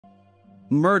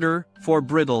Murder,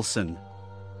 Forbrydelsen.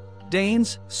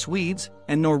 Danes, Swedes,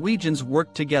 and Norwegians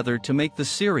worked together to make the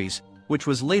series, which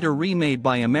was later remade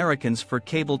by Americans for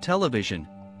cable television,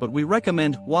 but we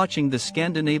recommend watching the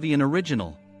Scandinavian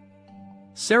original.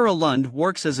 Sarah Lund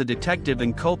works as a detective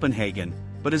in Copenhagen,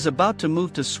 but is about to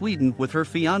move to Sweden with her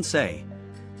fiancé.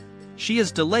 She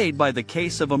is delayed by the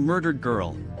case of a murdered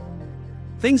girl.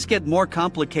 Things get more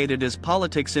complicated as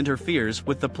politics interferes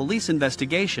with the police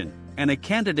investigation, and a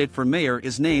candidate for mayor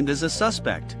is named as a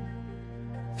suspect.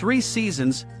 3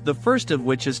 seasons, the first of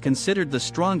which is considered the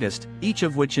strongest, each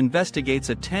of which investigates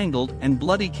a tangled and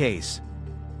bloody case.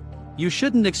 You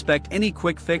shouldn't expect any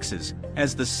quick fixes,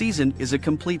 as the season is a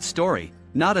complete story,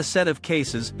 not a set of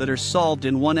cases that are solved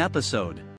in one episode.